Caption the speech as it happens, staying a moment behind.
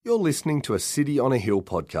You're listening to a City on a Hill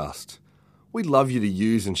podcast. We'd love you to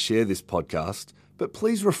use and share this podcast, but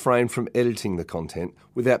please refrain from editing the content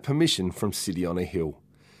without permission from City on a Hill.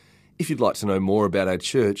 If you'd like to know more about our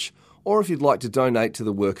church, or if you'd like to donate to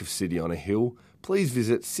the work of City on a Hill, please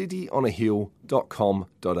visit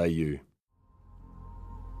cityonahill.com.au.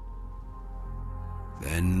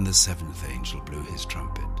 Then the seventh angel blew his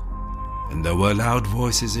trumpet, and there were loud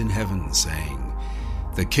voices in heaven saying,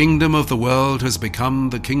 "The kingdom of the world has become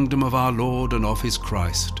the kingdom of our Lord and of his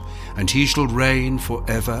Christ, and he shall reign for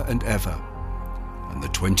ever and ever." And the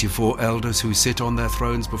 24 elders who sit on their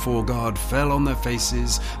thrones before God fell on their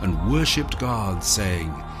faces and worshipped God,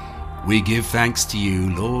 saying, "We give thanks to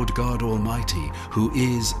you, Lord God Almighty, who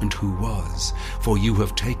is and who was, for you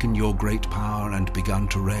have taken your great power and begun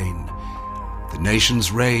to reign. The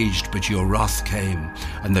nations raged, but your wrath came,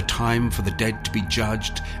 and the time for the dead to be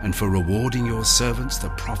judged, and for rewarding your servants, the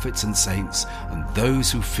prophets and saints, and those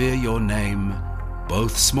who fear your name,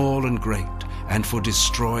 both small and great, and for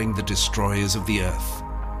destroying the destroyers of the earth."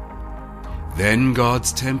 Then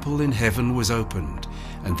God's temple in heaven was opened,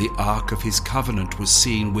 and the ark of his covenant was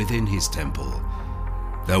seen within his temple.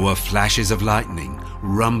 There were flashes of lightning,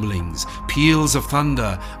 rumblings, peals of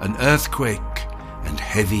thunder, an earthquake, and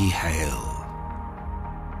heavy hail.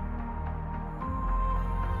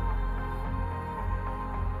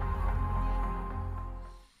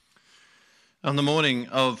 On the morning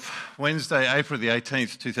of Wednesday, April the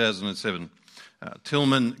 18th, 2007,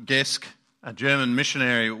 Tilman Gesk, a German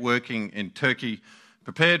missionary working in Turkey,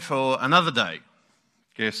 prepared for another day.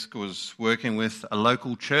 Gesk was working with a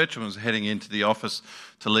local church and was heading into the office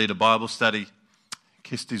to lead a Bible study.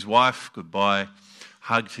 Kissed his wife goodbye,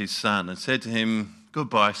 hugged his son and said to him,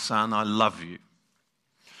 "Goodbye, son, I love you."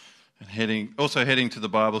 And heading to the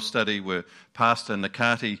Bible study were Pastor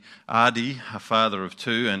Nakati Adi, a father of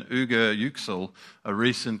two, and Ugur Yüksel, a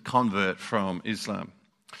recent convert from Islam.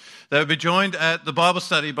 They would be joined at the Bible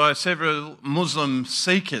study by several Muslim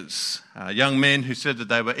seekers, young men who said that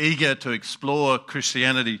they were eager to explore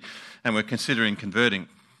Christianity and were considering converting.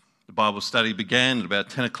 The Bible study began at about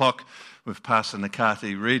 10 o'clock with Pastor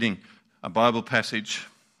Nakati reading a Bible passage,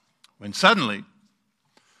 when suddenly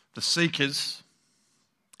the seekers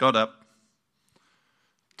got up,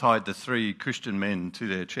 tied the three Christian men to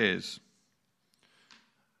their chairs,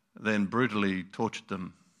 then brutally tortured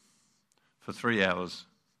them for 3 hours,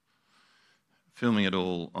 filming it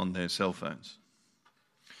all on their cell phones.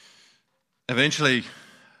 Eventually,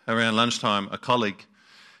 around lunchtime, a colleague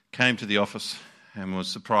came to the office and was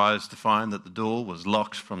surprised to find that the door was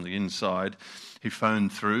locked from the inside. He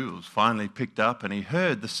phoned through, it was finally picked up, and he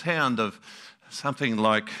heard the sound of something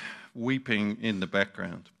like weeping in the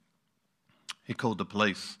background. He called the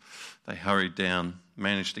police. They hurried down,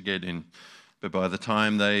 managed to get in, but by the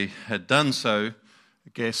time they had done so,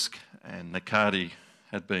 Gesk and Nakati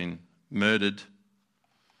had been murdered,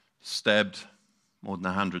 stabbed more than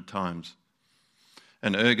 100 times.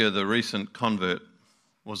 And Ugur, the recent convert,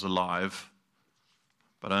 was alive,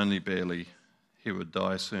 but only barely. He would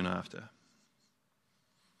die soon after.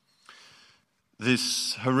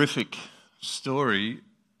 This horrific story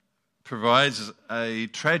provides a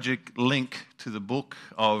tragic link to the book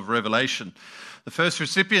of Revelation. The first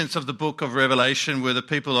recipients of the book of Revelation were the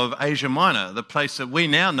people of Asia Minor, the place that we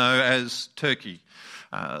now know as Turkey.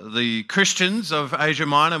 The Christians of Asia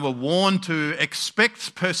Minor were warned to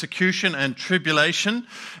expect persecution and tribulation,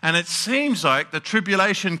 and it seems like the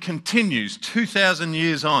tribulation continues 2,000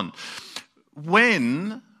 years on.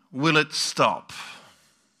 When will it stop?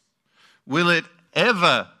 Will it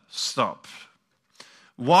ever stop?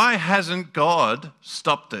 Why hasn't God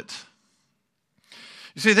stopped it?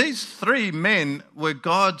 You see, these three men were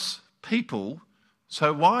God's people,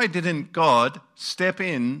 so why didn't God step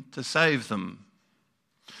in to save them?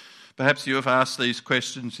 Perhaps you have asked these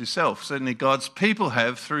questions yourself. Certainly God's people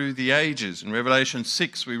have through the ages. In Revelation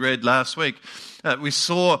 6, we read last week, we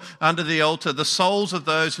saw under the altar the souls of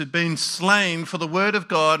those who'd been slain for the word of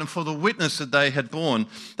God and for the witness that they had borne.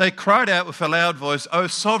 They cried out with a loud voice, "O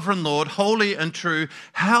sovereign Lord, holy and true,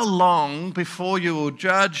 how long before you will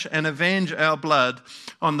judge and avenge our blood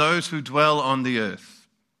on those who dwell on the earth?"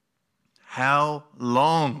 How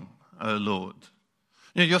long, O Lord?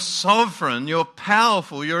 You're sovereign, you're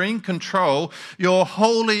powerful, you're in control, you're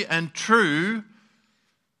holy and true.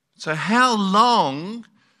 So how long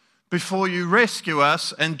before you rescue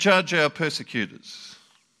us and judge our persecutors?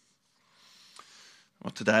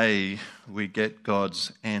 Well, today we get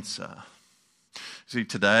God's answer. See,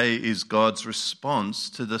 today is God's response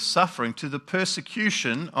to the suffering, to the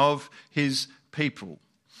persecution of his people.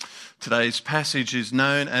 Today's passage is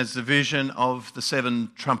known as the vision of the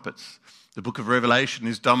seven trumpets. The book of Revelation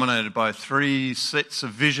is dominated by 3 sets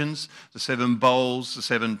of visions: the 7 bowls, the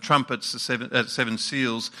 7 trumpets, the 7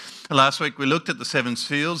 seals. Last week we looked at the 7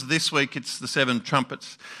 seals. This week it's the 7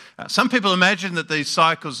 trumpets. Some people imagine that these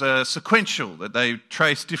cycles are sequential, that they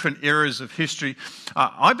trace different eras of history.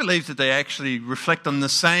 I believe that they actually reflect on the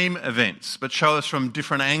same events, but show us from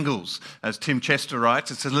different angles. As Tim Chester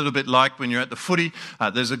writes, it's a little bit like when you're at the footy,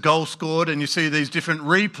 there's a goal scored and you see these different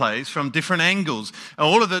replays from different angles, and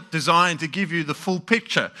all of it designed to give you the full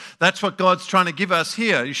picture. That's what God's trying to give us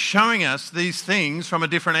here. He's showing us these things from a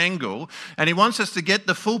different angle, and he wants us to get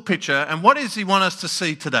the full picture. And what does he want us to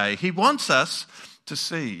see today? He wants us to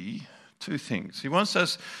see 2 things. He wants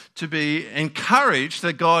us to be encouraged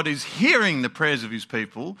that God is hearing the prayers of his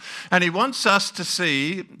people, and he wants us to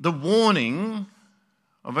see the warning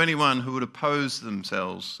of anyone who would oppose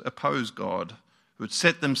God, who would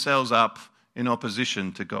set themselves up in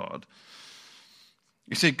opposition to God.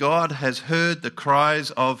 You see, God has heard the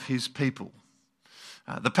cries of his people.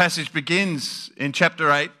 The passage begins in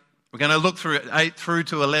chapter 8. We're going to look through 8 through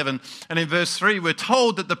to 11. And in verse 3, we're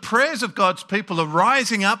told that the prayers of God's people are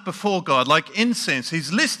rising up before God like incense.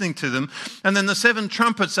 He's listening to them. And then the 7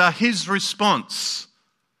 trumpets are his response.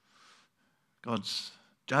 God's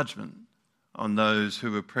judgment on those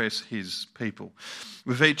who oppress his people.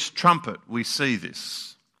 With each trumpet, we see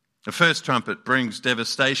this. The first trumpet brings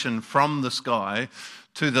devastation from the sky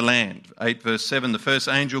to the land. 8 verse 7, the first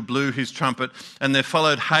angel blew his trumpet, and there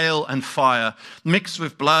followed hail and fire mixed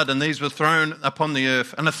with blood, and these were thrown upon the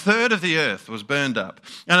earth. And 1/3 of the earth was burned up,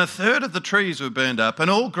 and 1/3 of the trees were burned up,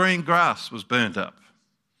 and all green grass was burned up.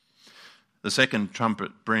 The second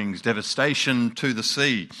trumpet brings devastation to the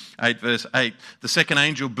sea. 8 verse 8, the second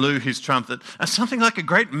angel blew his trumpet, and something like a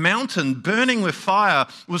great mountain burning with fire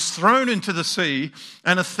was thrown into the sea,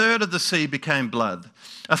 and 1/3 of the sea became blood.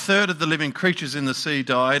 1/3 of the living creatures in the sea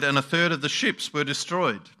died, and 1/3 of the ships were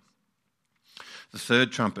destroyed. The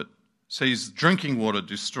third trumpet sees drinking water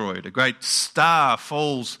destroyed. A great star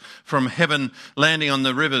falls from heaven, landing on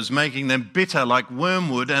the rivers, making them bitter like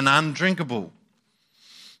wormwood and undrinkable.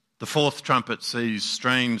 The fourth trumpet sees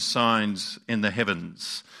strange signs in the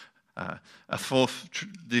heavens. The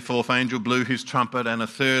fourth angel blew his trumpet, and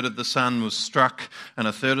 1/3 of the sun was struck, and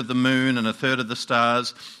 1/3 of the moon, and 1/3 of the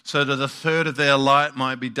stars, so that 1/3 of their light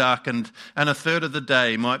might be darkened, and 1/3 of the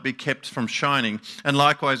day might be kept from shining, and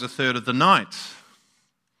likewise 1/3 of the night.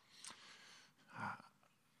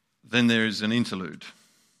 Then there is an interlude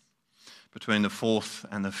between the fourth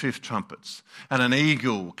and the fifth trumpets, and an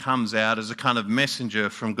eagle comes out as a kind of messenger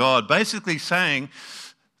from God, basically saying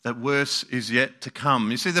that worse is yet to come.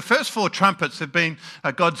 You see, the first 4 trumpets have been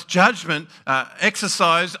God's judgment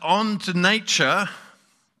exercised onto nature,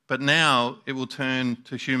 but now it will turn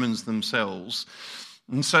to humans themselves.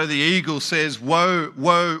 And so the eagle says, woe,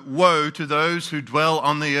 woe, woe to those who dwell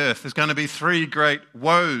on the earth. There's going to be 3 great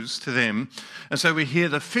woes to them. And so we hear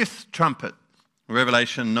the 5th trumpet,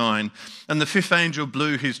 Revelation 9, and the 5th angel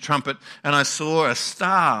blew his trumpet, and I saw a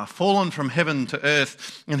star fallen from heaven to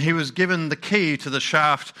earth, and he was given the key to the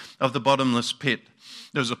shaft of the bottomless pit.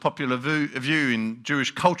 There was a popular view in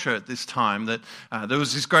Jewish culture at this time that there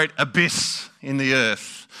was this great abyss in the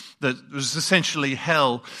earth that was essentially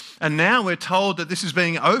hell. And now we're told that this is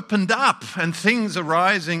being opened up and things are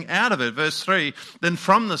rising out of it. Verse 3, then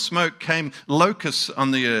from the smoke came locusts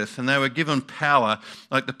on the earth, and they were given power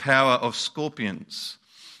like the power of scorpions.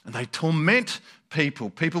 And they torment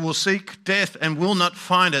people. People will seek death and will not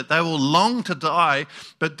find it. They will long to die,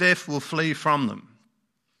 but death will flee from them.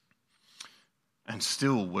 And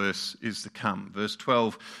still worse is to come. Verse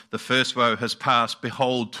 12, the first woe has passed.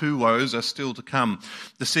 Behold, 2 woes are still to come.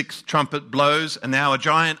 The 6th trumpet blows, and now a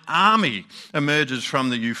giant army emerges from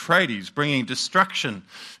the Euphrates, bringing destruction.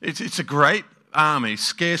 It's a great army,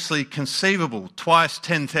 scarcely conceivable. Twice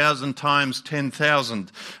 10,000 times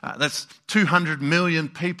 10,000. That's 200 million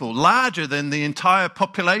people, larger than the entire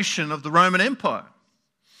population of the Roman Empire.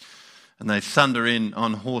 And they thunder in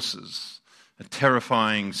on horses, a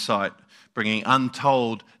terrifying sight, bringing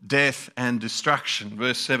untold death and destruction.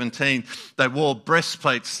 Verse 17, they wore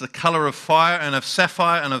breastplates, the colour of fire and of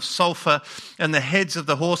sapphire and of sulphur, and the heads of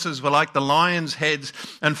the horses were like the lions' heads,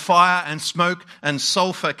 and fire and smoke and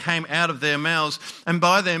sulphur came out of their mouths, and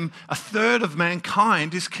by them 1/3 of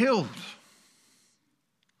mankind is killed.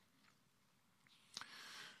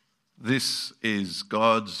 This is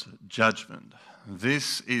God's judgment.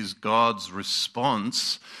 This is God's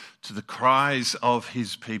response to the cries of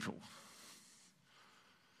his people.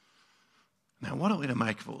 Now, what are we to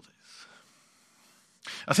make of all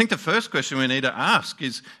this? I think the first question we need to ask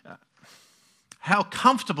is, how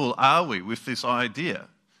comfortable are we with this idea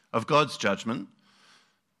of God's judgment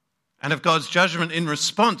and of God's judgment in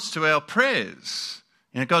response to our prayers.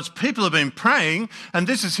 God's people have been praying, and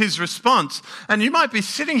this is his response. And you might be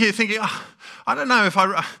sitting here thinking, I don't know if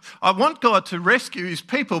I want God to rescue his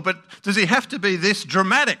people, but does he have to be this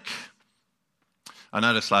dramatic? I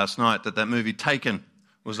noticed last night that movie Taken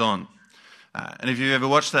was on. And if you ever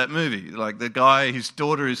watched that movie, like the guy, his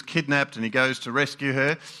daughter is kidnapped and he goes to rescue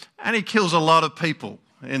her, and he kills a lot of people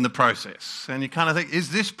in the process. And you kind of think,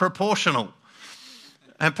 is this proportional?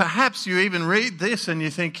 And perhaps you even read this and you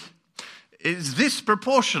think, is this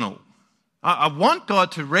proportional? I want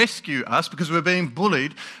God to rescue us because we're being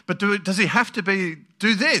bullied, but does he have to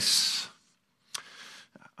do this?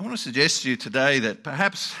 I want to suggest to you today that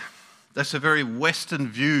perhaps that's a very Western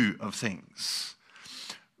view of things.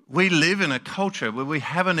 We live in a culture where we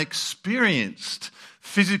haven't experienced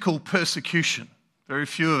physical persecution. Very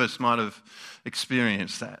few of us might have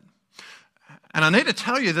experienced that. And I need to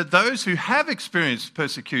tell you that those who have experienced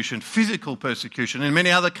persecution, physical persecution, in many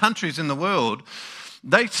other countries in the world,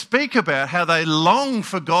 they speak about how they long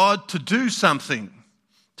for God to do something,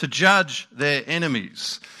 to judge their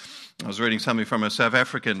enemies. I was reading something from a South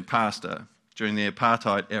African pastor during the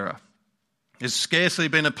apartheid era. There's scarcely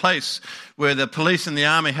been a place where the police and the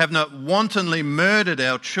army have not wantonly murdered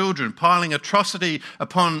our children, piling atrocity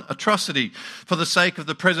upon atrocity for the sake of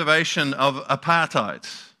the preservation of apartheid.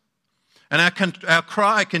 And our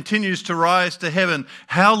cry continues to rise to heaven,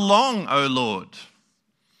 how long, O Lord?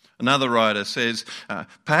 Another writer says,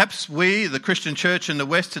 perhaps we, the Christian church in the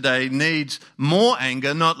West today, needs more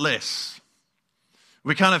anger, not less.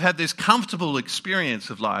 We kind of have this comfortable experience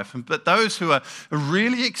of life, but those who are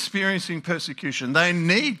really experiencing persecution, they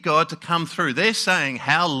need God to come through. They're saying,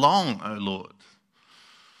 how long, O Lord?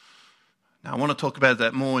 Now, I want to talk about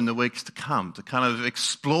that more in the weeks to come, to kind of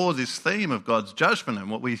explore this theme of God's judgment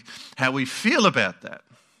and how we feel about that.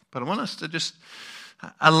 But I want us to just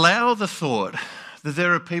allow the thought that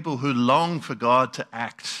there are people who long for God to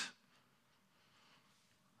act.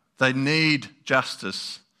 They need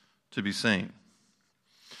justice to be seen.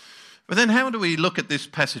 But then how do we look at this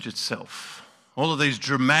passage itself? All of these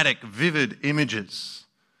dramatic, vivid images.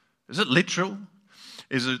 Is it literal?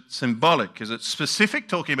 Is it symbolic? Is it specific,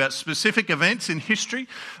 talking about specific events in history?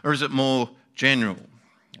 Or is it more general?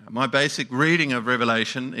 My basic reading of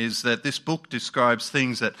Revelation is that this book describes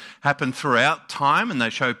things that happen throughout time, and they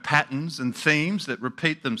show patterns and themes that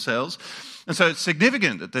repeat themselves. And so it's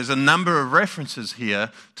significant that there's a number of references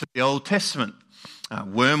here to the Old Testament.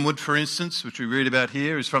 Wormwood, for instance, which we read about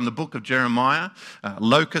here, is from the book of Jeremiah.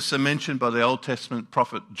 Locusts are mentioned by the Old Testament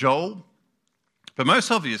prophet Joel. But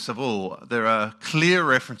most obvious of all, there are clear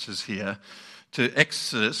references here to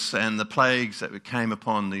Exodus and the plagues that came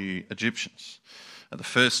upon the Egyptians. The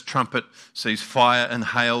first trumpet sees fire and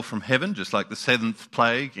hail from heaven, just like the seventh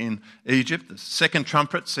plague in Egypt. The second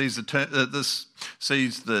trumpet sees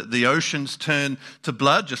the oceans turn to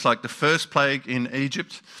blood, just like the first plague in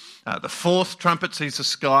Egypt. The fourth trumpet sees the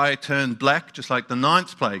sky turn black, just like the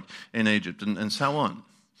ninth plague in Egypt, and so on.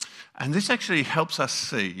 And this actually helps us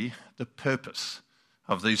see the purpose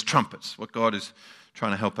of these trumpets, what God is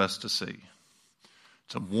trying to help us to see.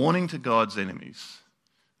 It's a warning to God's enemies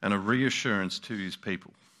and a reassurance to his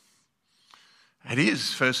people. It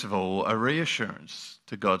is, first of all, a reassurance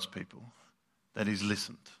to God's people that he's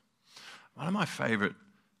listened. One of my favourite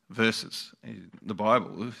verses in the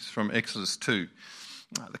Bible is from Exodus 2.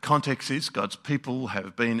 The context is God's people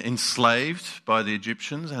have been enslaved by the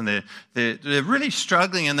Egyptians, and they're really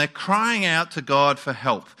struggling, and they're crying out to God for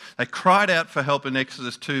help. They cried out for help in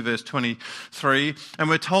Exodus 2 verse 23, and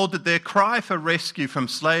we're told that their cry for rescue from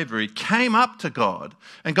slavery came up to God,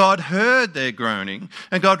 and God heard their groaning,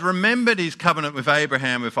 and God remembered his covenant with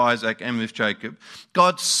Abraham, with Isaac, and with Jacob.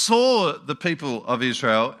 God saw the people of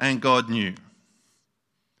Israel, and God knew.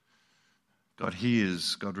 God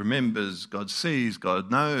hears, God remembers, God sees,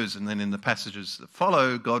 God knows, and then in the passages that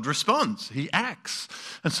follow, God responds. He acts.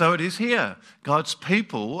 And so it is here. God's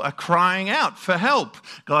people are crying out for help.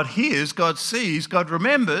 God hears, God sees, God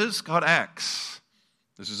remembers, God acts.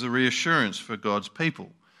 This is a reassurance for God's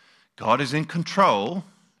people. God is in control.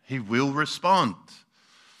 He will respond.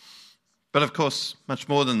 But of course, much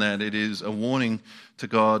more than that, it is a warning to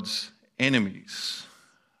God's enemies,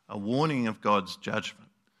 a warning of God's judgment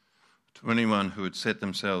to anyone who would set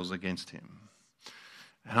themselves against him.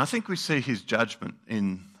 And I think we see his judgment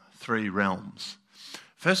in three realms.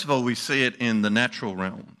 First of all, we see it in the natural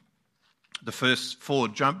realm. The first four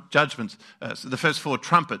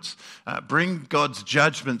trumpets bring God's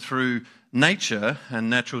judgment through nature and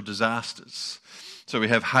natural disasters. So we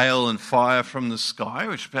have hail and fire from the sky,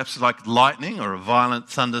 which perhaps is like lightning or a violent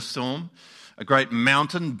thunderstorm. a great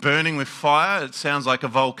mountain burning with fire. It sounds like a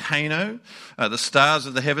volcano. The stars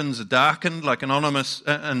of the heavens are darkened like an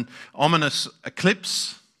ominous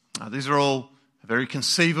eclipse. These are all very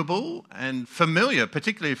conceivable and familiar,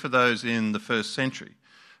 particularly for those in the first century.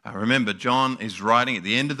 Remember, John is writing at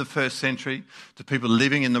the end of the first century to people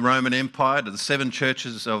living in the Roman Empire, to the 7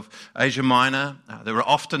 churches of Asia Minor. There were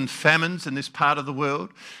often famines in this part of the world.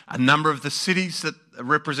 A number of the cities that are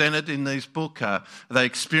represented in this book, they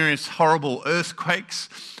experienced horrible earthquakes.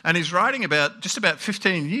 And he's writing about just about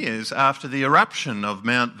 15 years after the eruption of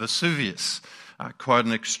Mount Vesuvius. Quite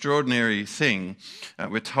an extraordinary thing.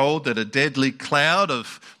 We're told that a deadly cloud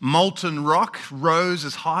of molten rock rose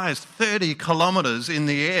as high as 30 kilometres in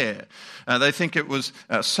the air. They think it was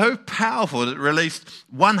so powerful that it released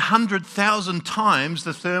 100,000 times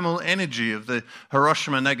the thermal energy of the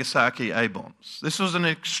Hiroshima-Nagasaki A-bombs. This was an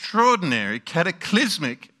extraordinary,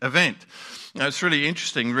 cataclysmic event. It's really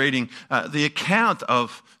interesting reading the account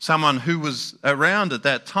of someone who was around at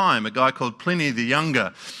that time, a guy called Pliny the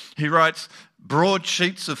Younger. He writes, "Broad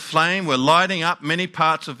sheets of flame were lighting up many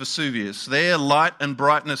parts of Vesuvius. There light and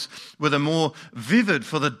brightness were the more vivid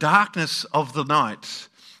for the darkness of the night.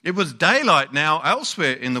 It was daylight now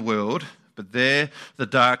elsewhere in the world, but there the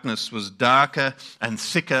darkness was darker and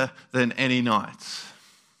thicker than any night."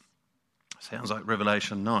 Sounds like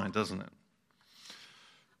Revelation 9, doesn't it?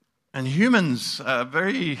 And humans are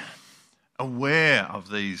very aware of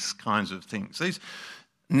these kinds of things. These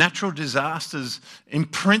natural disasters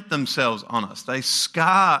imprint themselves on us. They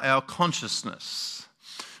scar our consciousness.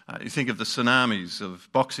 You think of the tsunamis of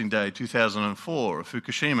Boxing Day 2004, or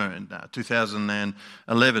Fukushima in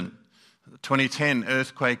 2011, the 2010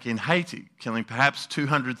 earthquake in Haiti, killing perhaps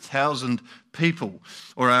 200,000 people,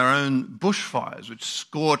 or our own bushfires, which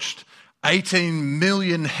scorched 18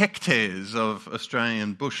 million hectares of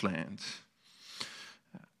Australian bushland.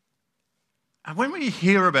 And when we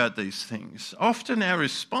hear about these things, often our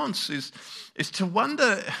response is to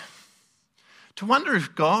wonder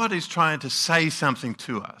if God is trying to say something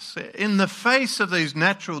to us. In the face of these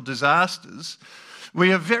natural disasters,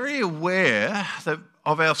 we are very aware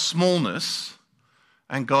of our smallness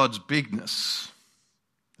and God's bigness.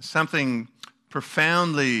 There's something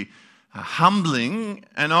profoundly humbling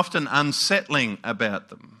and often unsettling about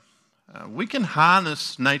them. We can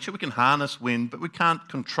harness nature, we can harness wind, but we can't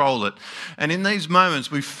control it. And in these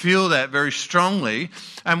moments, we feel that very strongly,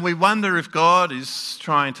 and we wonder if God is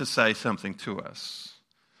trying to say something to us.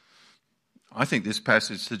 I think this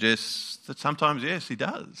passage suggests that sometimes, yes, he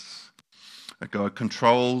does. That God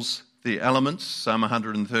controls the elements, Psalm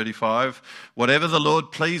 135. Whatever the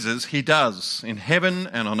Lord pleases, he does, in heaven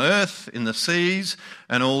and on earth, in the seas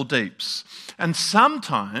and all deeps. And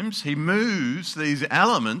sometimes he moves these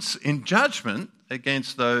elements in judgment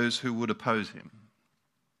against those who would oppose him.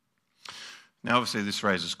 Now, obviously, this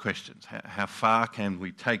raises questions. How far can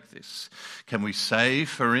we take this? Can we say,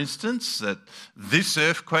 for instance, that this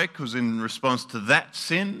earthquake was in response to that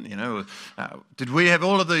sin? Did we have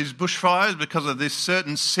all of these bushfires because of this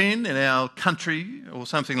certain sin in our country or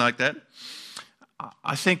something like that?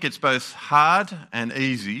 I think it's both hard and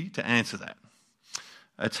easy to answer that.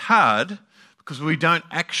 It's hard because we don't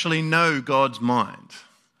actually know God's mind.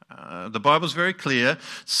 The Bible's very clear.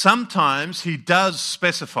 Sometimes he does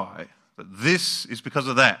specify that this is because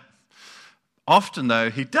of that. Often,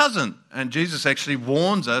 though, he doesn't. And Jesus actually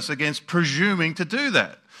warns us against presuming to do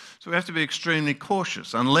that. So we have to be extremely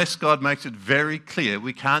cautious. Unless God makes it very clear,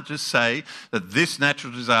 we can't just say that this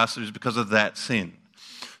natural disaster is because of that sin.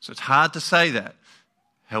 So it's hard to say that.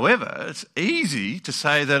 However, it's easy to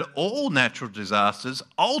say that all natural disasters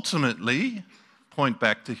ultimately point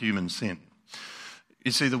back to human sin.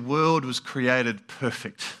 You see, the world was created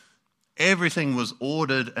perfect. Everything was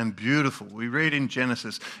ordered and beautiful. We read in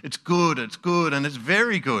Genesis, it's good, and it's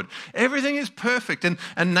very good. Everything is perfect, and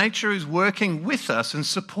nature is working with us and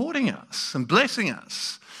supporting us and blessing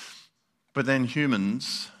us. But then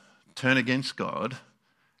humans turn against God,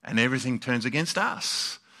 and everything turns against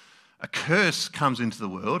us. A curse comes into the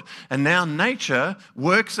world, and now nature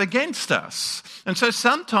works against us. And so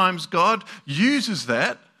sometimes God uses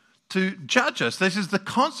that to judge us. This is the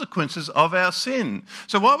consequences of our sin.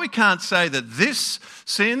 So while we can't say that this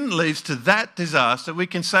sin leads to that disaster, we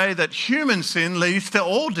can say that human sin leads to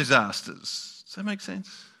all disasters. Does that make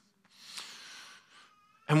sense?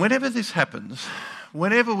 And whenever this happens,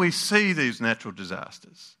 whenever we see these natural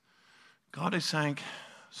disasters, God is saying,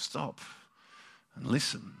 stop and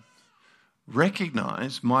listen.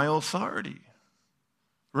 Recognize my authority.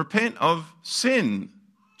 Repent of sin,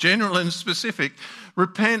 general and specific.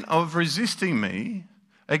 Repent of resisting me.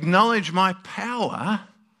 Acknowledge my power.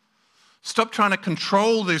 Stop trying to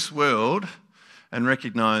control this world and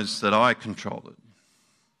recognize that I control it.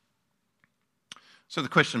 So the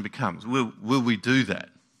question becomes, will we do that?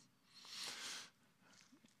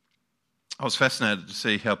 I was fascinated to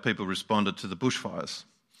see how people responded to the bushfires.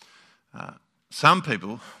 Some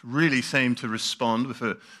people really seemed to respond with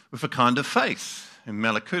a kind of faith. In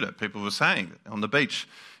Malakuta, people were saying on the beach,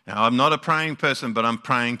 I'm not a praying person, but I'm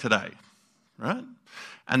praying today, right?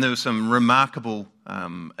 And there were some remarkable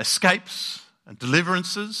escapes and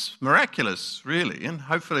deliverances, miraculous, really, and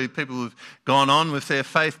hopefully people have gone on with their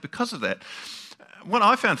faith because of that. What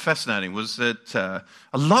I found fascinating was that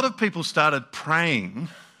a lot of people started praying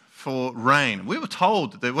for rain. We were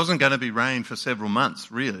told that there wasn't going to be rain for several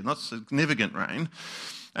months, really, not significant rain,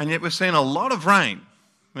 and yet we've seen a lot of rain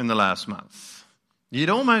in the last month.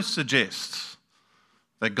 You'd almost suggest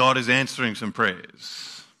that God is answering some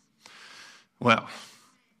prayers. Well,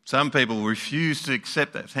 some people refuse to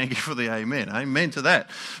accept that. Thank you for the amen. Amen to that.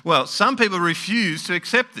 Well, some people refuse to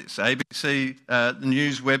accept this. ABC the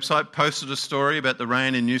News website posted a story about the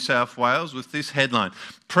rain in New South Wales with this headline: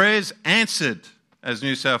 "Prayers answered as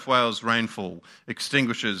New South Wales rainfall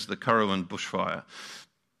extinguishes the Currowan bushfire."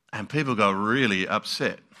 And people got really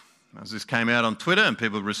upset as this came out on Twitter, and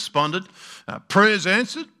people responded, "Prayers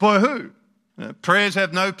answered? By who? Prayers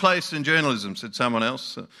have no place in journalism," said someone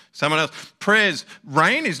else.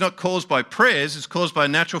 Rain is not caused by prayers, it's caused by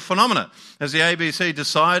natural phenomena, as the ABC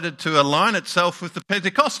decided to align itself with the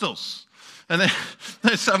Pentecostals. And then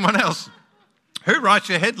there's someone else. Who writes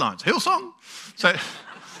your headlines? Hillsong? So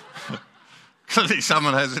clearly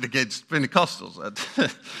someone has it against Pentecostals.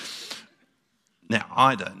 Now,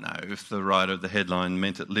 I don't know if the writer of the headline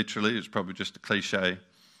meant it literally. It's probably just a cliche.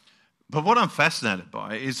 But what I'm fascinated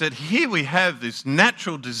by is that here we have this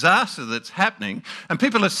natural disaster that's happening, and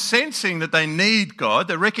people are sensing that they need God.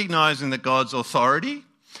 They're recognizing that God's authority.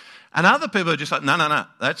 And other people are just like, no,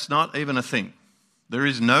 that's not even a thing. There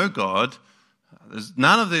is no God. There's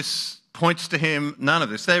none of this points to him, none of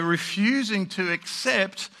this. They're refusing to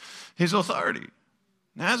accept his authority.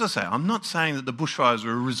 Now, as I say, I'm not saying that the bushfires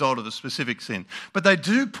were a result of a specific sin, but they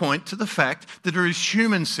do point to the fact that there is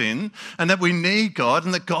human sin and that we need God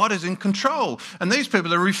and that God is in control. And these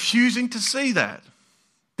people are refusing to see that.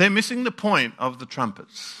 They're missing the point of the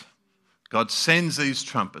trumpets. God sends these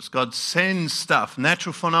trumpets. God sends stuff,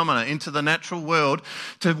 natural phenomena, into the natural world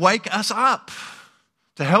to wake us up,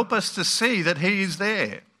 to help us to see that he is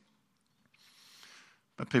there.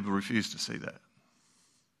 But people refuse to see that.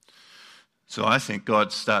 So I think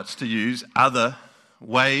God starts to use other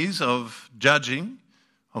ways of judging,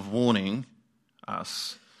 of warning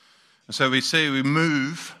us. And so we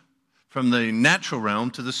move from the natural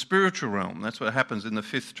realm to the spiritual realm. That's what happens in the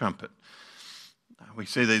fifth trumpet. We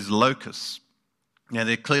see these locusts. Now,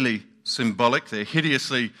 they're clearly symbolic. They're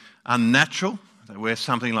hideously unnatural. They wear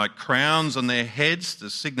something like crowns on their heads to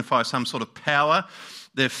signify some sort of power.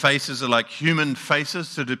 Their faces are like human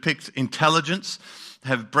faces to depict intelligence.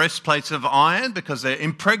 Have breastplates of iron because they're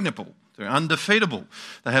impregnable. They're undefeatable.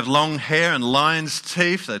 They have long hair and lion's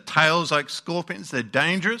teeth. Their tails like scorpions. They're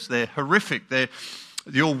dangerous. They're horrific. They're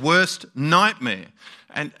your worst nightmare.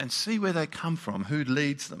 And see where they come from, who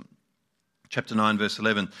leads them. Chapter 9, verse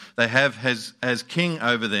 11. They have as king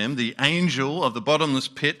over them the angel of the bottomless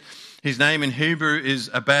pit. His name in Hebrew is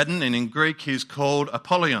Abaddon, and in Greek he is called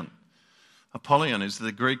Apollyon. Apollyon is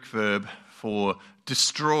the Greek verb for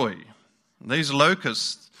destroy. These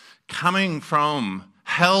locusts coming from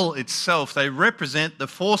hell itself, they represent the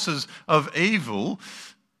forces of evil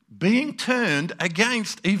being turned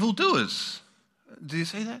against evildoers. Do you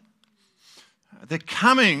see that? They're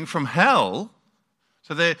coming from hell,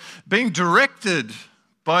 so they're being directed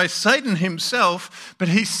by Satan himself, but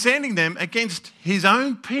he's sending them against his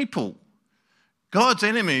own people. God's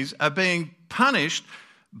enemies are being punished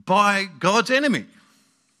by God's enemy.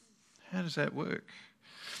 How does that work?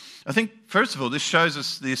 I think, first of all, this shows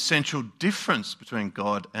us the essential difference between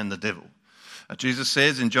God and the devil. Jesus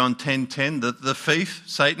says in John 10:10 that the thief,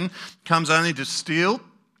 Satan, comes only to steal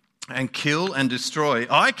and kill and destroy.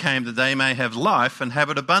 I came that they may have life and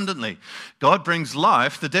have it abundantly. God brings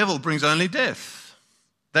life, the devil brings only death.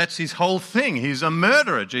 That's his whole thing. He's a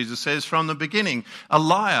murderer, Jesus says from the beginning, a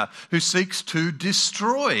liar who seeks to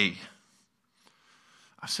destroy.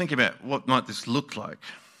 I was thinking about what might this look like.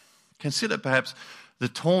 Consider perhaps the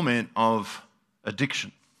torment of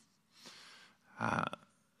addiction.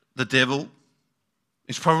 The devil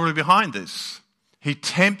is probably behind this. He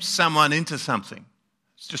tempts someone into something.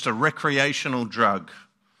 It's just a recreational drug.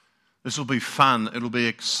 This will be fun. It'll be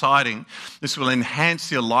exciting. This will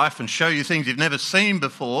enhance your life and show you things you've never seen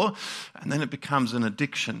before. And then it becomes an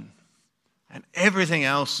addiction. And everything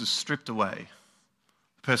else is stripped away.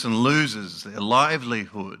 A person loses their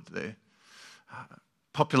livelihood, their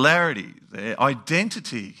popularity, their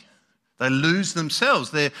identity. They lose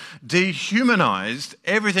themselves. They're dehumanized.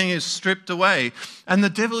 Everything is stripped away. And the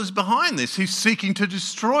devil is behind this. He's seeking to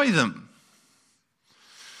destroy them.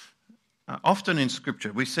 Often in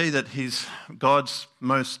Scripture, we see that God's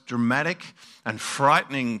most dramatic and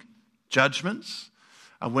frightening judgments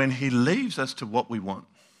are when he leaves us to what we want.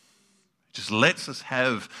 He just lets us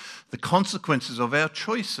have the consequences of our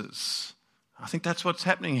choices. I think that's what's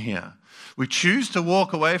happening here. We choose to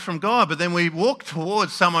walk away from God, but then we walk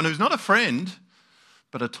towards someone who's not a friend,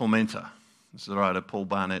 but a tormentor. As the writer Paul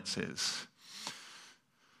Barnett says.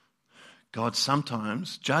 God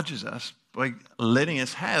sometimes judges us by letting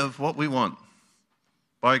us have what we want,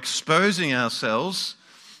 by exposing ourselves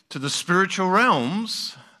to the spiritual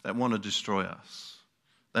realms that want to destroy us.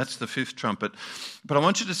 That's the fifth trumpet. But I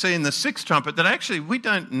want you to see in the sixth trumpet that actually we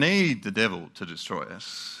don't need the devil to destroy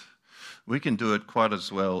us. We can do it quite as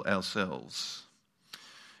well ourselves.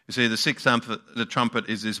 You see, the sixth trumpet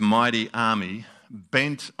is this mighty army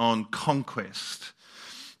bent on conquest,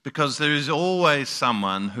 because there is always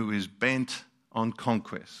someone who is bent on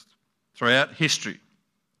conquest. Throughout history,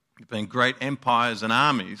 there have been great empires and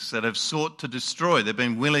armies that have sought to destroy. They've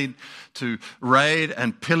been willing to raid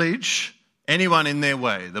and pillage anyone in their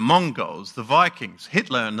way. The Mongols, the Vikings,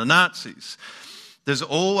 Hitler and the Nazis. There's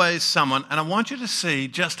always someone, and I want you to see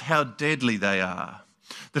just how deadly they are.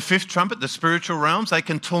 The fifth trumpet, the spiritual realms, they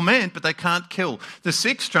can torment, but they can't kill. The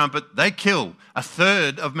sixth trumpet, they kill a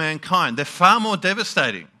third of mankind. They're far more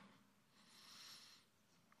devastating.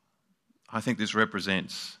 I think this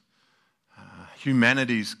represents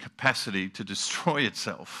humanity's capacity to destroy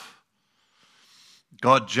itself.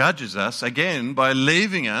 God judges us, again, by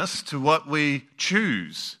leaving us to what we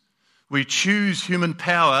choose. We choose human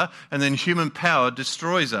power, and then human power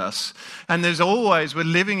destroys us. And we're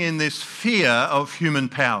living in this fear of human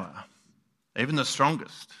power, even the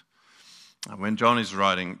strongest. When John is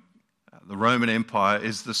writing, the Roman Empire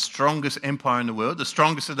is the strongest empire in the world, the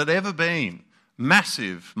strongest that had ever been.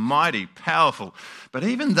 Massive, mighty, powerful. But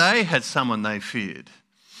even they had someone they feared.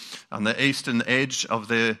 On the eastern edge of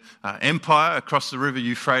their empire across the river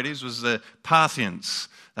Euphrates was the Parthians.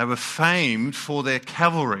 They were famed for their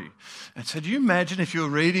cavalry. And so do you imagine if you're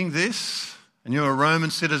reading this and you're a Roman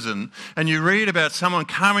citizen and you read about someone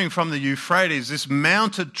coming from the Euphrates, this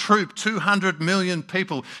mounted troop, 200 million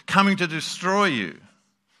people coming to destroy you?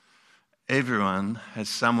 Everyone has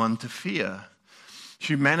someone to fear.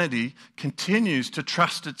 Humanity continues to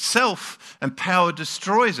trust itself and power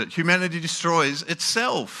destroys it. Humanity destroys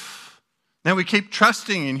itself. Now we keep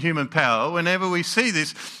trusting in human power. Whenever we see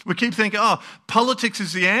this, we keep thinking, politics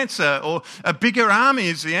is the answer or a bigger army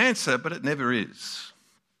is the answer, but it never is.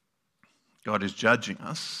 God is judging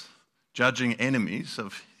us, judging enemies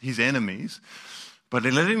of his enemies, but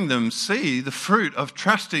letting them see the fruit of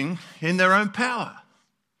trusting in their own power.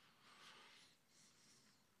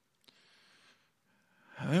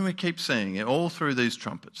 And we keep seeing it all through these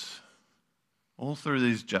trumpets, all through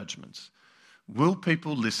these judgments. Will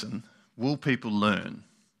people listen? Will people learn?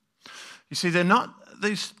 You see,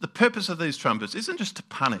 the purpose of these trumpets isn't just to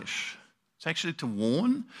punish. It's actually to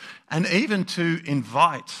warn and even to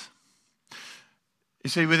invite.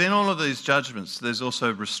 You see, within all of these judgments, there's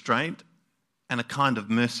also restraint and a kind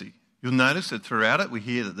of mercy. You'll notice that throughout it, we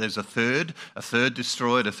hear that there's a third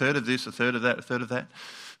destroyed, a third of this, a third of that, a third of that.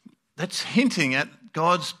 That's hinting at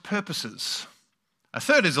God's purposes. A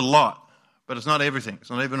third is a lot, but it's not everything. It's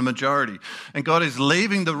not even a majority. And God is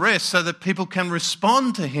leaving the rest so that people can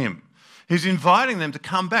respond to him. He's inviting them to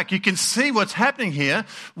come back. You can see what's happening here.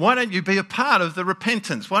 Why don't you be a part of the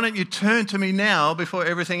repentance? Why don't you turn to me now before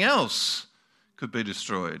everything else could be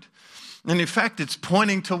destroyed? And in fact, it's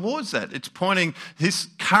pointing towards that. His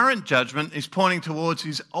current judgment is pointing towards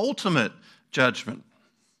his ultimate judgment.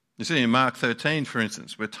 You see, in Mark 13, for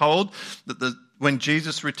instance, we're told that when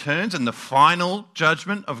Jesus returns and the final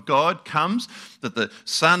judgment of God comes, that the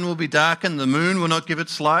sun will be darkened, the moon will not give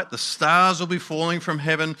its light, the stars will be falling from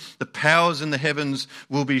heaven, the powers in the heavens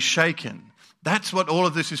will be shaken. That's what all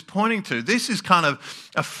of this is pointing to. This is kind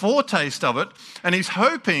of a foretaste of it,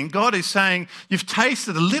 and God is saying, you've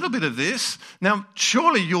tasted a little bit of this, now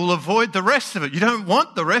surely you'll avoid the rest of it. You don't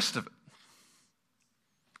want the rest of it.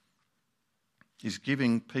 He's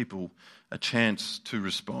giving people a chance to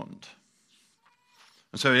respond.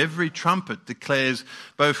 And so every trumpet declares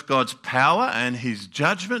both God's power and his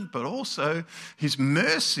judgment, but also his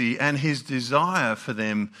mercy and his desire for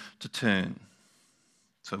them to turn.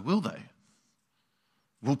 So will they?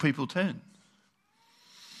 Will people turn?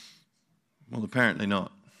 Well, apparently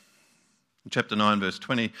not. In chapter 9, verse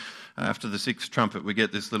 20, after the sixth trumpet, we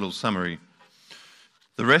get this little summary.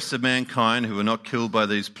 The rest of mankind who were not killed by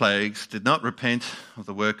these plagues did not repent of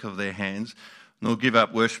the work of their hands, nor give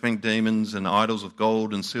up worshipping demons and idols of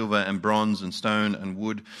gold and silver and bronze and stone and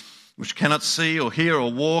wood, which cannot see or hear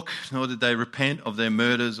or walk, nor did they repent of their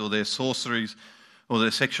murders or their sorceries or their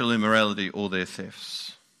sexual immorality or their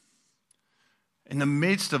thefts. In the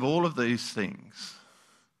midst of all of these things,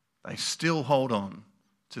 they still hold on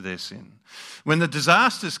to their sin. When the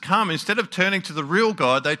disasters come, instead of turning to the real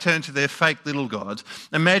God, they turn to their fake little gods,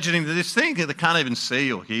 imagining that this thing that they can't even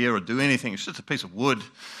see or hear or do anything, it's just a piece of wood,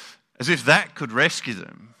 as if that could rescue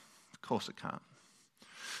them. Of course it can't.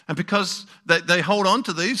 And because they hold on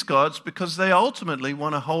to these gods because they ultimately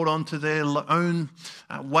want to hold on to their own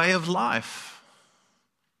way of life.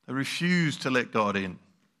 They refuse to let God in.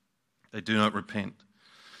 They do not repent.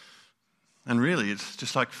 And really, it's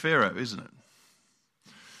just like Pharaoh, isn't it?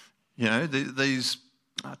 You know, these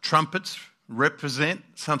trumpets represent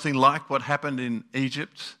something like what happened in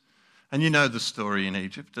Egypt. And you know the story in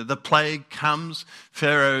Egypt. The plague comes.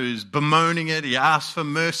 Pharaoh is bemoaning it. He asks for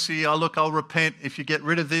mercy. Oh, look, I'll repent if you get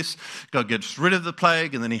rid of this. God gets rid of the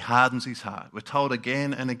plague, and then he hardens his heart. We're told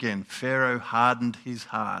again and again, Pharaoh hardened his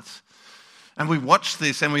heart. And we watch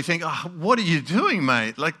this and we think, oh, what are you doing,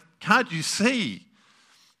 mate? Like, can't you see?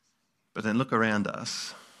 But then look around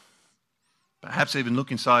us. Perhaps even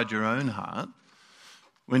look inside your own heart.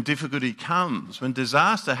 When difficulty comes, when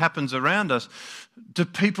disaster happens around us, do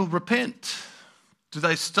people repent? Do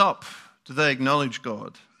they stop? Do they acknowledge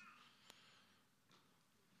God?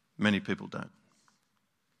 Many people don't.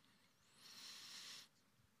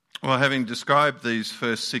 Well, having described these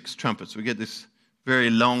first six trumpets, we get this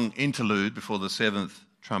very long interlude before the seventh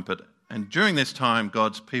trumpet. And during this time,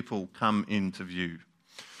 God's people come into view.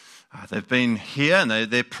 They've been here and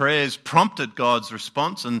their prayers prompted God's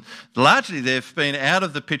response, and largely they've been out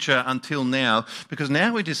of the picture until now, because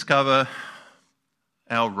now we discover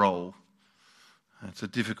our role. It's a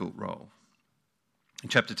difficult role. In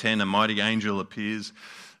chapter 10, a mighty angel appears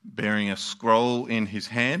bearing a scroll in his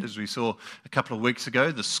hand. As we saw a couple of weeks ago,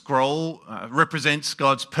 the scroll represents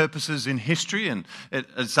God's purposes in history, and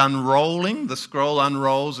it's unrolling. The scroll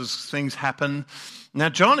unrolls as things happen. Now,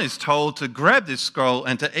 John is told to grab this scroll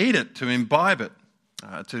and to eat it, to imbibe it,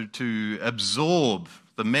 to absorb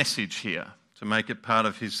the message here, to make it part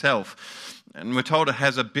of himself. And we're told it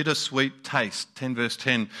has a bittersweet taste. 10 verse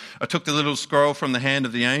 10, I took the little scroll from the hand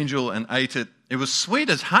of the angel and ate it. It was sweet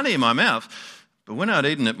as honey in my mouth, but when I'd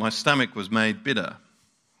eaten it, my stomach was made bitter.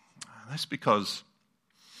 That's because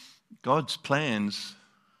God's plans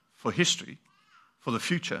for history, for the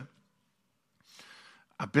future,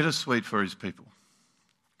 are bittersweet for his people.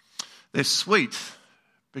 They're sweet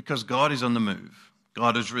because God is on the move.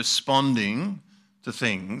 God is responding to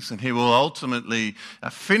things, and he will ultimately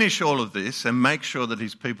finish all of this and make sure that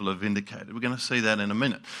his people are vindicated. We're going to see that in a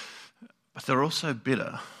minute. But they're also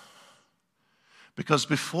bitter because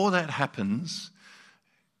before that happens,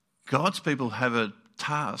 God's people have a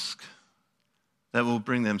task that will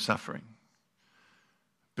bring them suffering.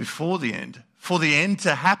 Before the end, for the end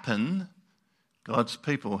to happen, God's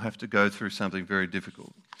people have to go through something very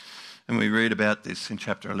difficult. And we read about this in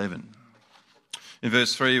chapter 11. In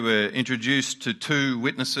verse 3, we're introduced to two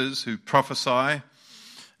witnesses who prophesy.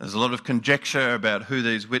 There's a lot of conjecture about who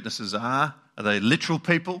these witnesses are. Are they literal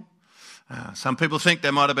people? Some people think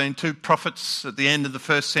there might have been two prophets at the end of the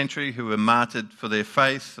first century who were martyred for their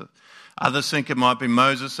faith. Others think it might be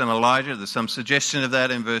Moses and Elijah. There's some suggestion of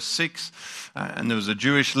that in verse 6. And there was a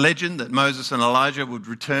Jewish legend that Moses and Elijah would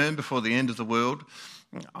return before the end of the world.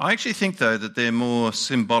 I actually think, though, that they're more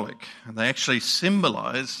symbolic. They actually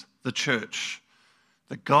symbolise the church,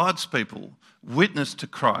 that God's people witness to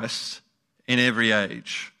Christ in every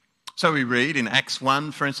age. So we read in Acts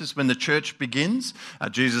 1, for instance, when the church begins,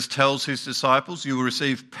 Jesus tells his disciples, you will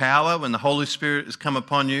receive power when the Holy Spirit has come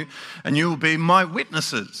upon you, and you will be my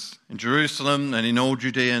witnesses in Jerusalem and in all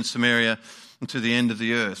Judea and Samaria and to the end of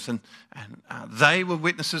the earth. And they were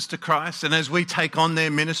witnesses to Christ. And as we take on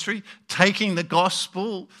their ministry, taking the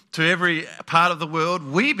gospel to every part of the world,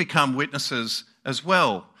 we become witnesses as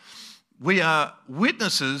well. We are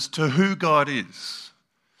witnesses to who God is.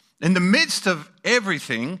 In the midst of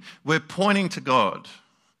everything, we're pointing to God.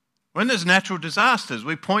 When there's natural disasters,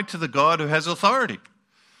 we point to the God who has authority.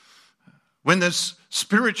 When there's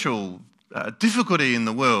spiritual difficulty in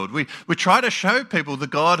the world, we try to show people the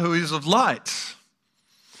God who is of light.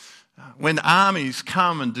 When armies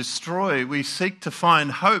come and destroy, we seek to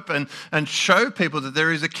find hope and show people that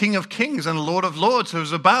there is a King of Kings and a Lord of Lords who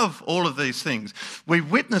is above all of these things. We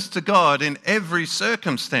witness to God in every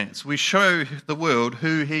circumstance. We show the world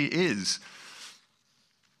who he is.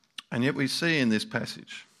 And yet we see in this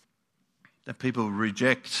passage that people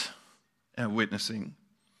reject our witnessing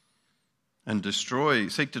and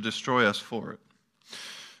seek to destroy us for it.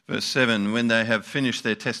 Verse 7, when they have finished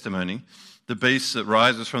their testimony, the beast that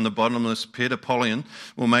rises from the bottomless pit, Apollyon,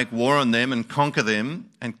 will make war on them and conquer them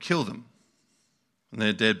and kill them. And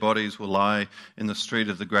their dead bodies will lie in the street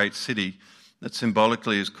of the great city that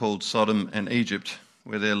symbolically is called Sodom and Egypt,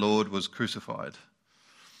 where their Lord was crucified.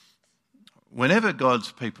 Whenever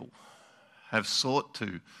God's people have sought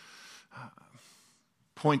to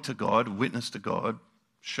point to God, witness to God,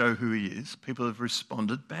 show who he is, people have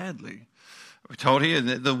responded badly. We're told here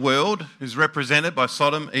that the world is represented by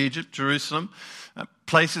Sodom, Egypt, Jerusalem,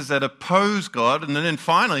 places that oppose God, and then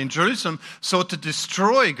finally in Jerusalem sought to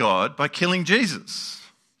destroy God by killing Jesus.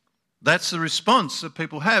 That's the response that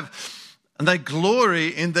people have. And they glory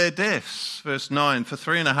in their deaths. Verse 9, for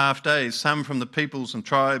 3.5 days, some from the peoples and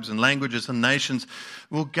tribes and languages and nations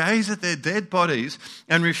will gaze at their dead bodies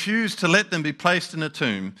and refuse to let them be placed in a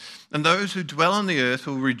tomb. And those who dwell on the earth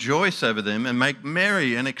will rejoice over them and make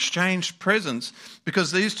merry and exchange presents,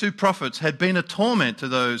 because these two prophets had been a torment to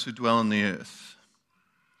those who dwell on the earth.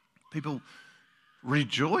 People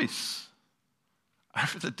rejoice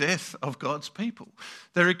over the death of God's people.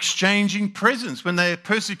 They're exchanging presents. When their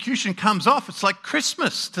persecution comes off, it's like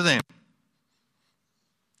Christmas to them.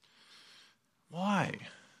 Why?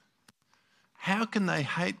 How can they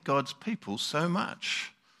hate God's people so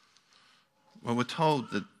much? Well, we're told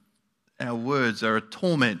that our words are a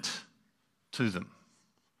torment to them.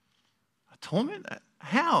 A torment?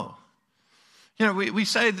 How? You know, we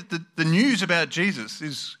say that the news about Jesus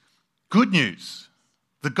is good news.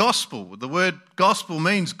 The gospel, the word gospel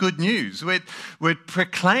means good news. We're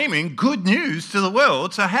proclaiming good news to the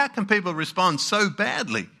world, so how can people respond so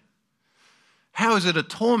badly? How is it a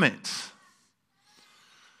torment?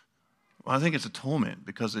 Well, I think it's a torment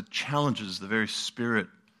because it challenges the very spirit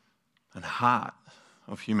and heart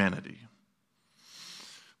of humanity.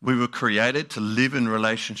 We were created to live in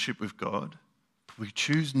relationship with God, but we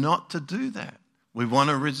choose not to do that. We want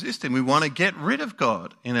to resist him. We want to get rid of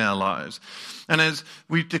God in our lives. And as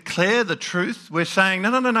we declare the truth, we're saying,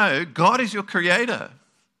 no. God is your creator.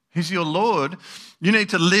 He's your Lord. You need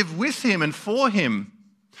to live with him and for him.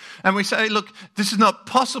 And we say, look, this is not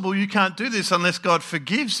possible. You can't do this unless God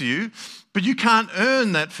forgives you, but you can't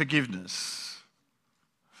earn that forgiveness.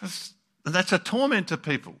 That's a torment to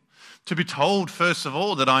people. To be told, first of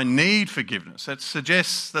all, that I need forgiveness. That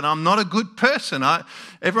suggests that I'm not a good person.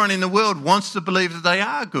 Everyone in the world wants to believe that they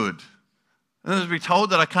are good. And to be told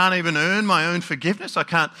that I can't even earn my own forgiveness. I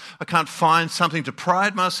can't find something to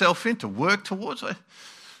pride myself in, to work towards.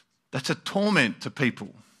 That's a torment to people.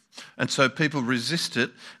 And so people resist it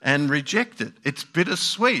and reject it. It's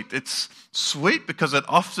bittersweet. It's sweet because it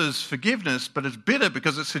offers forgiveness, but it's bitter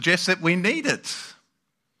because it suggests that we need it.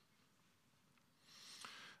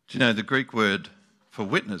 Do you know the Greek word for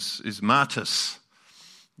witness is martys,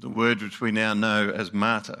 the word which we now know as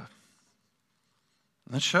martyr.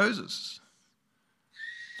 And that shows us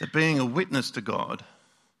that being a witness to God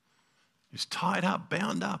is tied up,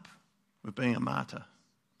 bound up with being a martyr.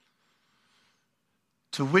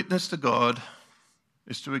 To witness to God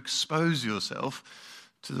is to expose yourself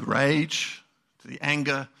to the rage, to the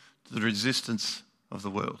anger, to the resistance of the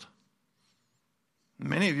world.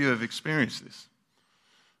 Many of you have experienced this.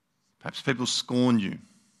 Perhaps people scorn you.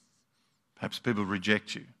 Perhaps people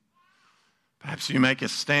reject you. Perhaps you make a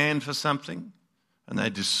stand for something and they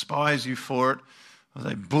despise you for it, or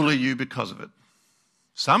they bully you because of it.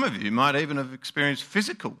 Some of you might even have experienced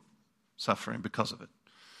physical suffering because of it.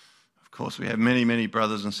 Of course, we have many, many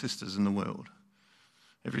brothers and sisters in the world.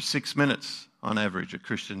 Every 6 minutes, on average, a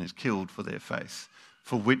Christian is killed for their faith,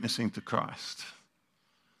 for witnessing to Christ.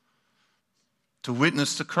 To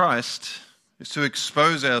witness to Christ is to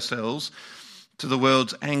expose ourselves to the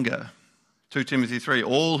world's anger. 2 Timothy 3,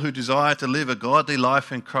 all who desire to live a godly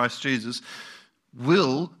life in Christ Jesus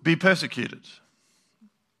will be persecuted.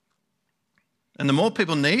 And the more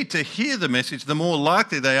people need to hear the message, the more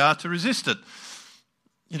likely they are to resist it.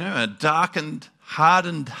 You know, a darkened,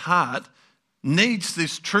 hardened heart needs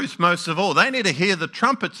this truth most of all. They need to hear the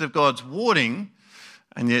trumpets of God's warning,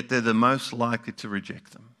 and yet they're the most likely to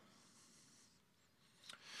reject them.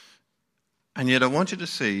 And yet I want you to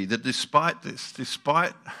see that despite this,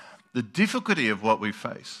 despite the difficulty of what we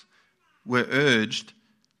face, we're urged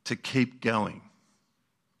to keep going.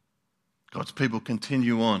 God's people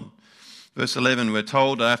continue on Verse 11, we're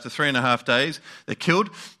told that after 3.5 days, they're killed,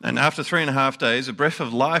 and after 3.5 days, a breath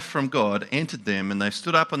of life from God entered them, and they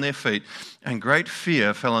stood up on their feet, and great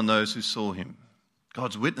fear fell on those who saw him.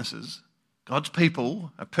 God's witnesses, God's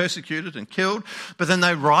people are persecuted and killed, but then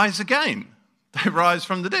they rise again. They rise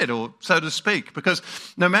from the dead, or so to speak, because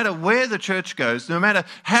no matter where the church goes, no matter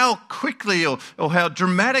how quickly or how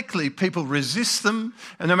dramatically people resist them,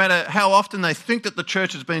 and no matter how often they think that the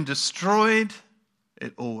church has been destroyed,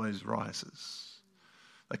 it always rises.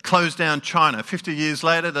 They closed down China. 50 years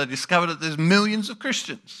later, they discovered that there's millions of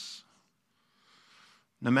Christians.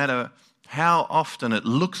 No matter how often it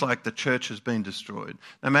looks like the church has been destroyed,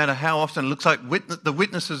 no matter how often it looks like the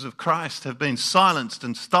witnesses of Christ have been silenced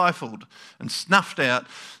and stifled and snuffed out,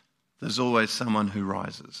 there's always someone who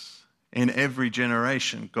rises. In every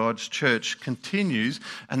generation, God's church continues,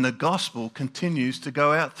 and the gospel continues to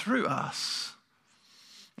go out through us.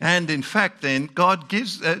 And in fact, then, God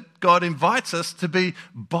invites us to be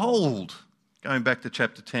bold. Going back to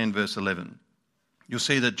chapter 10, verse 11. You'll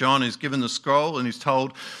see that John is given the scroll and he's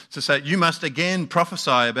told to say, you must again prophesy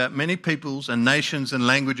about many peoples and nations and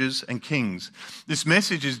languages and kings. This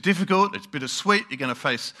message is difficult, it's bittersweet, you're going to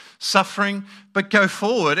face suffering, but go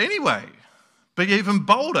forward anyway. Be even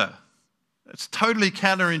bolder. It's totally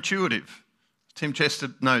counterintuitive. Tim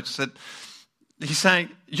Chester notes that he's saying,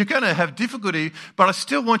 you're going to have difficulty, but I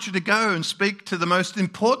still want you to go and speak to the most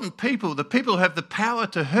important people, the people who have the power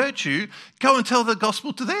to hurt you. Go and tell the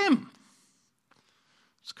gospel to them.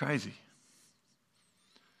 It's crazy.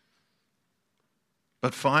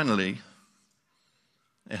 But finally,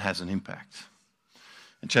 it has an impact.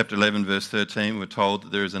 In chapter 11, verse 13, we're told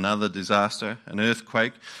that there is another disaster, an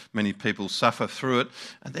earthquake. Many people suffer through it.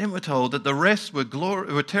 And then we're told that the rest were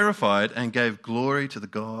terrified and gave glory to the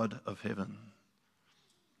God of heaven.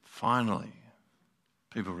 Finally,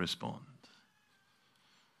 people respond.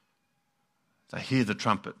 They hear the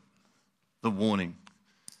trumpet, the warning,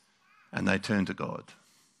 and they turn to God.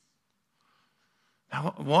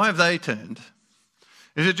 Now, why have they turned?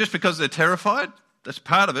 Is it just because they're terrified? That's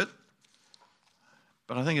part of it.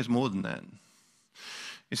 But I think it's more than that.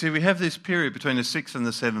 You see, we have this period between the 6th and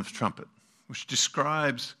the 7th trumpet, which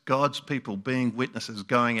describes God's people being witnesses,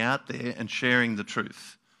 going out there and sharing the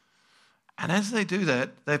truth. And as they do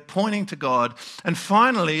that, they're pointing to God. And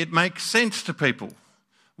finally, it makes sense to people.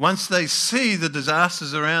 Once they see the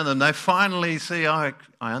disasters around them, they finally see, I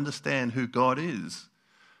understand who God is.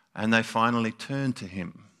 And they finally turn to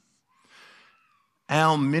him.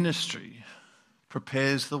 Our ministry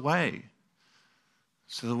prepares the way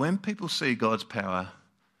so that when people see God's power,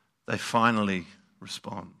 they finally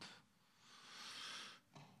respond.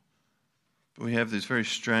 But we have this very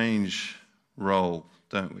strange role,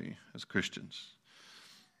 don't we, as Christians?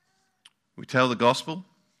 We tell the gospel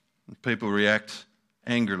and people react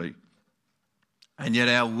angrily. And yet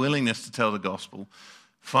our willingness to tell the gospel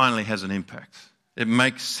finally has an impact. It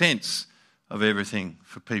makes sense of everything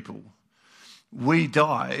for people. We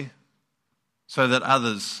die so that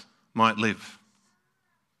others might live.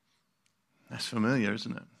 That's familiar,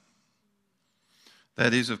 isn't it?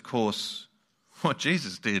 That is, of course, what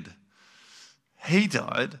Jesus did. He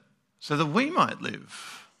died so that we might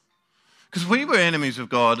live. Because we were enemies of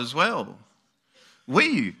God as well.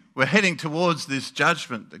 We were heading towards this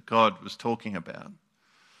judgment that God was talking about.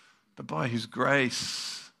 But by his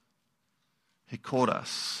grace, he caught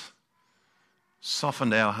us,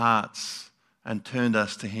 softened our hearts, and turned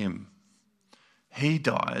us to him. He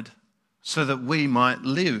died so that we might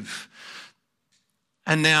live.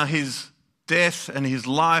 And now his death and his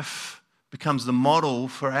life becomes the model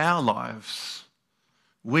for our lives.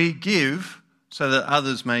 We give so that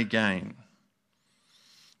others may gain.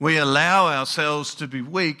 We allow ourselves to be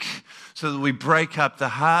weak so that we break up the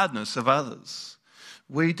hardness of others.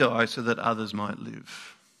 We die so that others might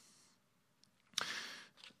live.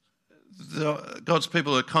 God's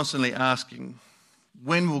people are constantly asking,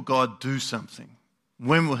 when will God do something?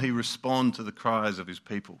 When will he respond to the cries of his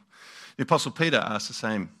people? The Apostle Peter asked the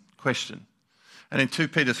same question. And in 2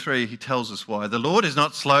 Peter 3, he tells us why. The Lord is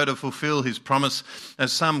not slow to fulfill his promise,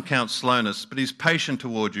 as some count slowness, but he's patient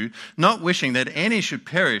toward you, not wishing that any should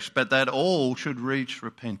perish, but that all should reach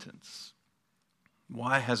repentance.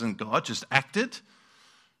 Why hasn't God just acted?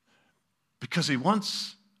 Because he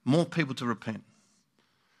wants more people to repent.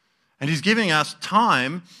 And he's giving us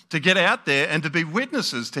time to get out there and to be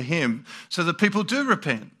witnesses to him so that people do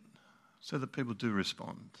repent, so that people do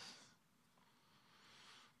respond.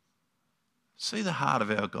 See the heart of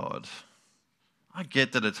our God. I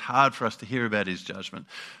get that it's hard for us to hear about his judgment,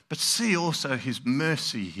 but see also his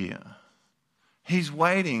mercy here. He's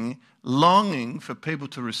waiting, longing for people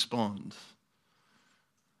to respond.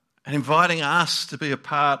 and inviting us to be a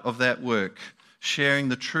part of that work, sharing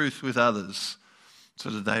the truth with others so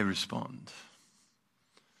that they respond.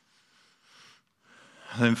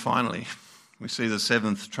 And then finally, we see the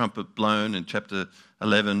seventh trumpet blown in chapter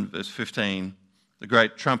 11, verse 15, the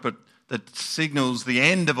great trumpet that signals the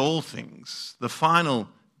end of all things, the final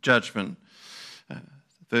judgment.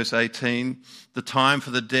 Verse 18, the time for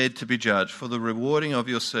the dead to be judged, for the rewarding of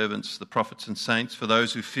your servants, the prophets and saints, for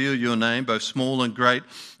those who fear your name, both small and great,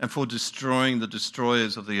 and for destroying the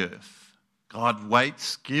destroyers of the earth. God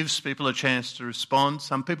waits, gives people a chance to respond.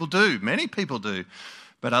 Some people do, many people do,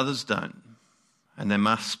 but others don't. And there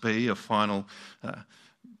must be a final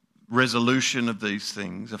resolution of these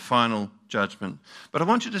things, a final judgment. But I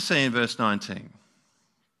want you to see in verse 19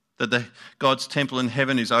 that God's temple in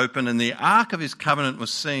heaven is open and the ark of his covenant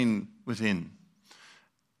was seen within.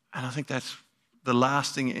 And I think that's the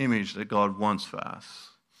lasting image that God wants for us.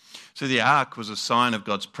 So the ark was a sign of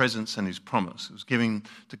God's presence and his promise. It was given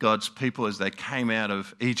to God's people as they came out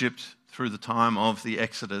of Egypt through the time of the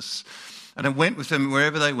Exodus. And it went with them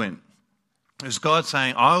wherever they went. It was God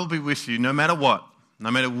saying, I will be with you no matter what,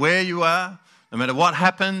 no matter where you are, no matter what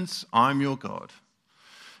happens, I'm your God.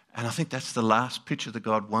 And I think that's the last picture that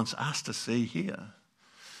God wants us to see here.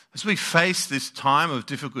 As we face this time of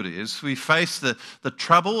difficulty, as we face the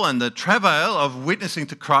trouble and the travail of witnessing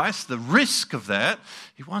to Christ, the risk of that,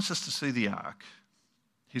 he wants us to see the ark,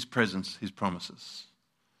 his presence, his promises.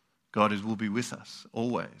 God will be with us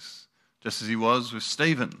always, just as he was with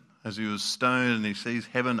Stephen as he was stoned and he sees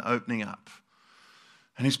heaven opening up.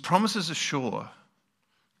 And his promises are sure.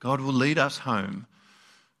 God will lead us home.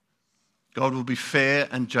 God will be fair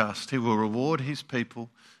and just. He will reward his people.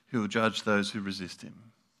 He will judge those who resist him.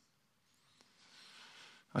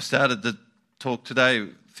 I started the talk today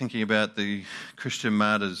thinking about the Christian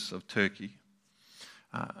martyrs of Turkey.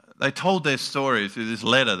 They told their story through this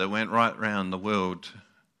letter that went right around the world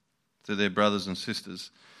to their brothers and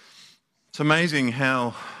sisters. It's amazing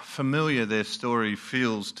how familiar their story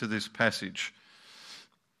feels to this passage.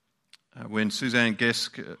 When Suzanne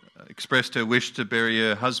Gesk expressed her wish to bury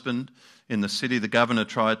her husband in the city, the governor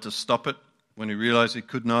tried to stop it. When he realised he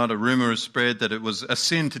could not, a rumour has spread that it was a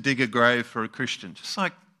sin to dig a grave for a Christian, just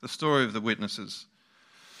like the story of the witnesses.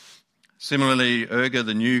 Similarly, Erga,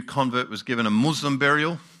 the new convert, was given a Muslim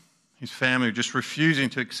burial, his family just refusing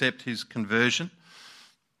to accept his conversion.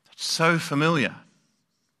 That's so familiar.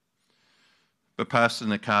 But Pastor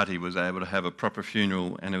Nakati was able to have a proper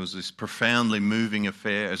funeral, and it was this profoundly moving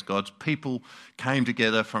affair as God's people came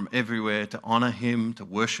together from everywhere to honour him, to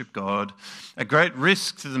worship God, at great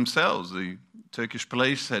risk to themselves. The Turkish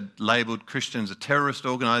police had labelled Christians a terrorist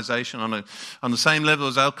organisation on the same level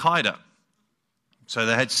as Al-Qaeda. So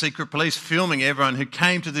they had secret police filming everyone who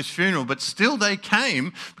came to this funeral, but still they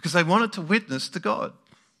came because they wanted to witness to God.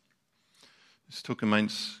 This took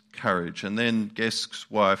immense courage. And then Gesk's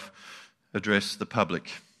wife addressed the public.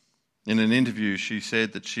 In an interview, she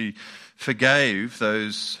said that she forgave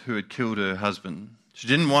those who had killed her husband. She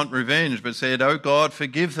didn't want revenge, but said, "Oh God,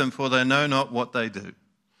 forgive them, for they know not what they do."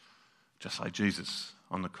 Just like Jesus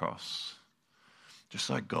on the cross. Just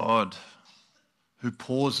like God, who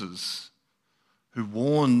pauses, who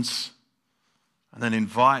warns, and then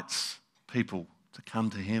invites people to come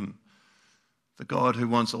to him. The God who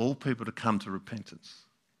wants all people to come to repentance.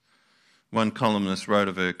 One columnist wrote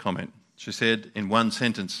of her comment. She said in one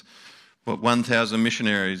sentence, what 1,000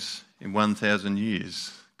 missionaries in 1,000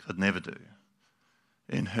 years could never do.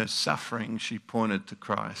 In her suffering, she pointed to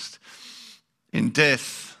Christ. In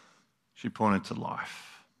death, she pointed to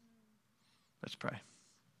life. Let's pray.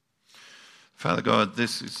 Father God,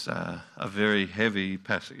 this is a very heavy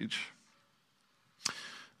passage.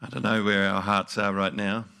 I don't know where our hearts are right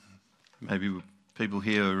now. Maybe people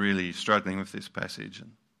here are really struggling with this passage,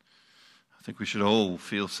 and I think we should all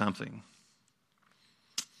feel something.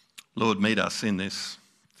 Lord, meet us in this.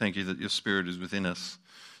 Thank you that your Spirit is within us,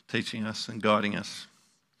 teaching us and guiding us.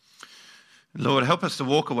 Lord, help us to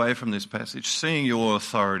walk away from this passage seeing your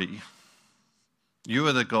authority. You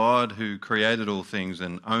are the God who created all things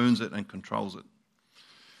and owns it and controls it.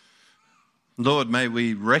 Lord, may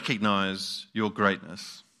we recognise your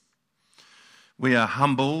greatness. We are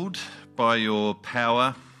humbled by your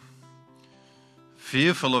power,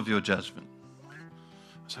 fearful of your judgment.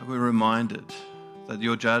 So we're reminded that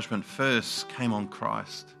your judgment first came on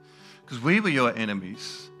Christ, because we were your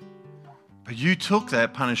enemies, but you took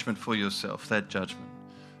that punishment for yourself, that judgment,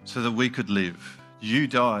 so that we could live. You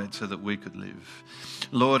died so that we could live.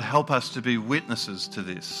 Lord, help us to be witnesses to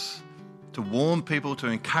this, to warn people, to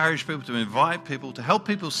encourage people, to invite people, to help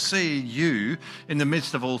people see you in the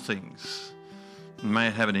midst of all things. And may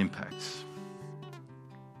it have an impact.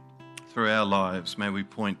 through our lives, may we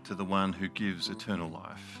point to the one who gives eternal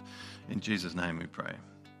life. In Jesus' name we pray.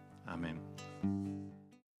 Amen.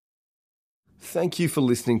 Thank you for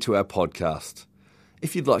listening to our podcast.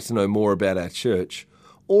 If you'd like to know more about our church,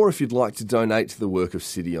 or if you'd like to donate to the work of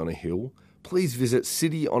City on a Hill, please visit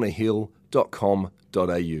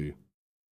cityonahill.com.au.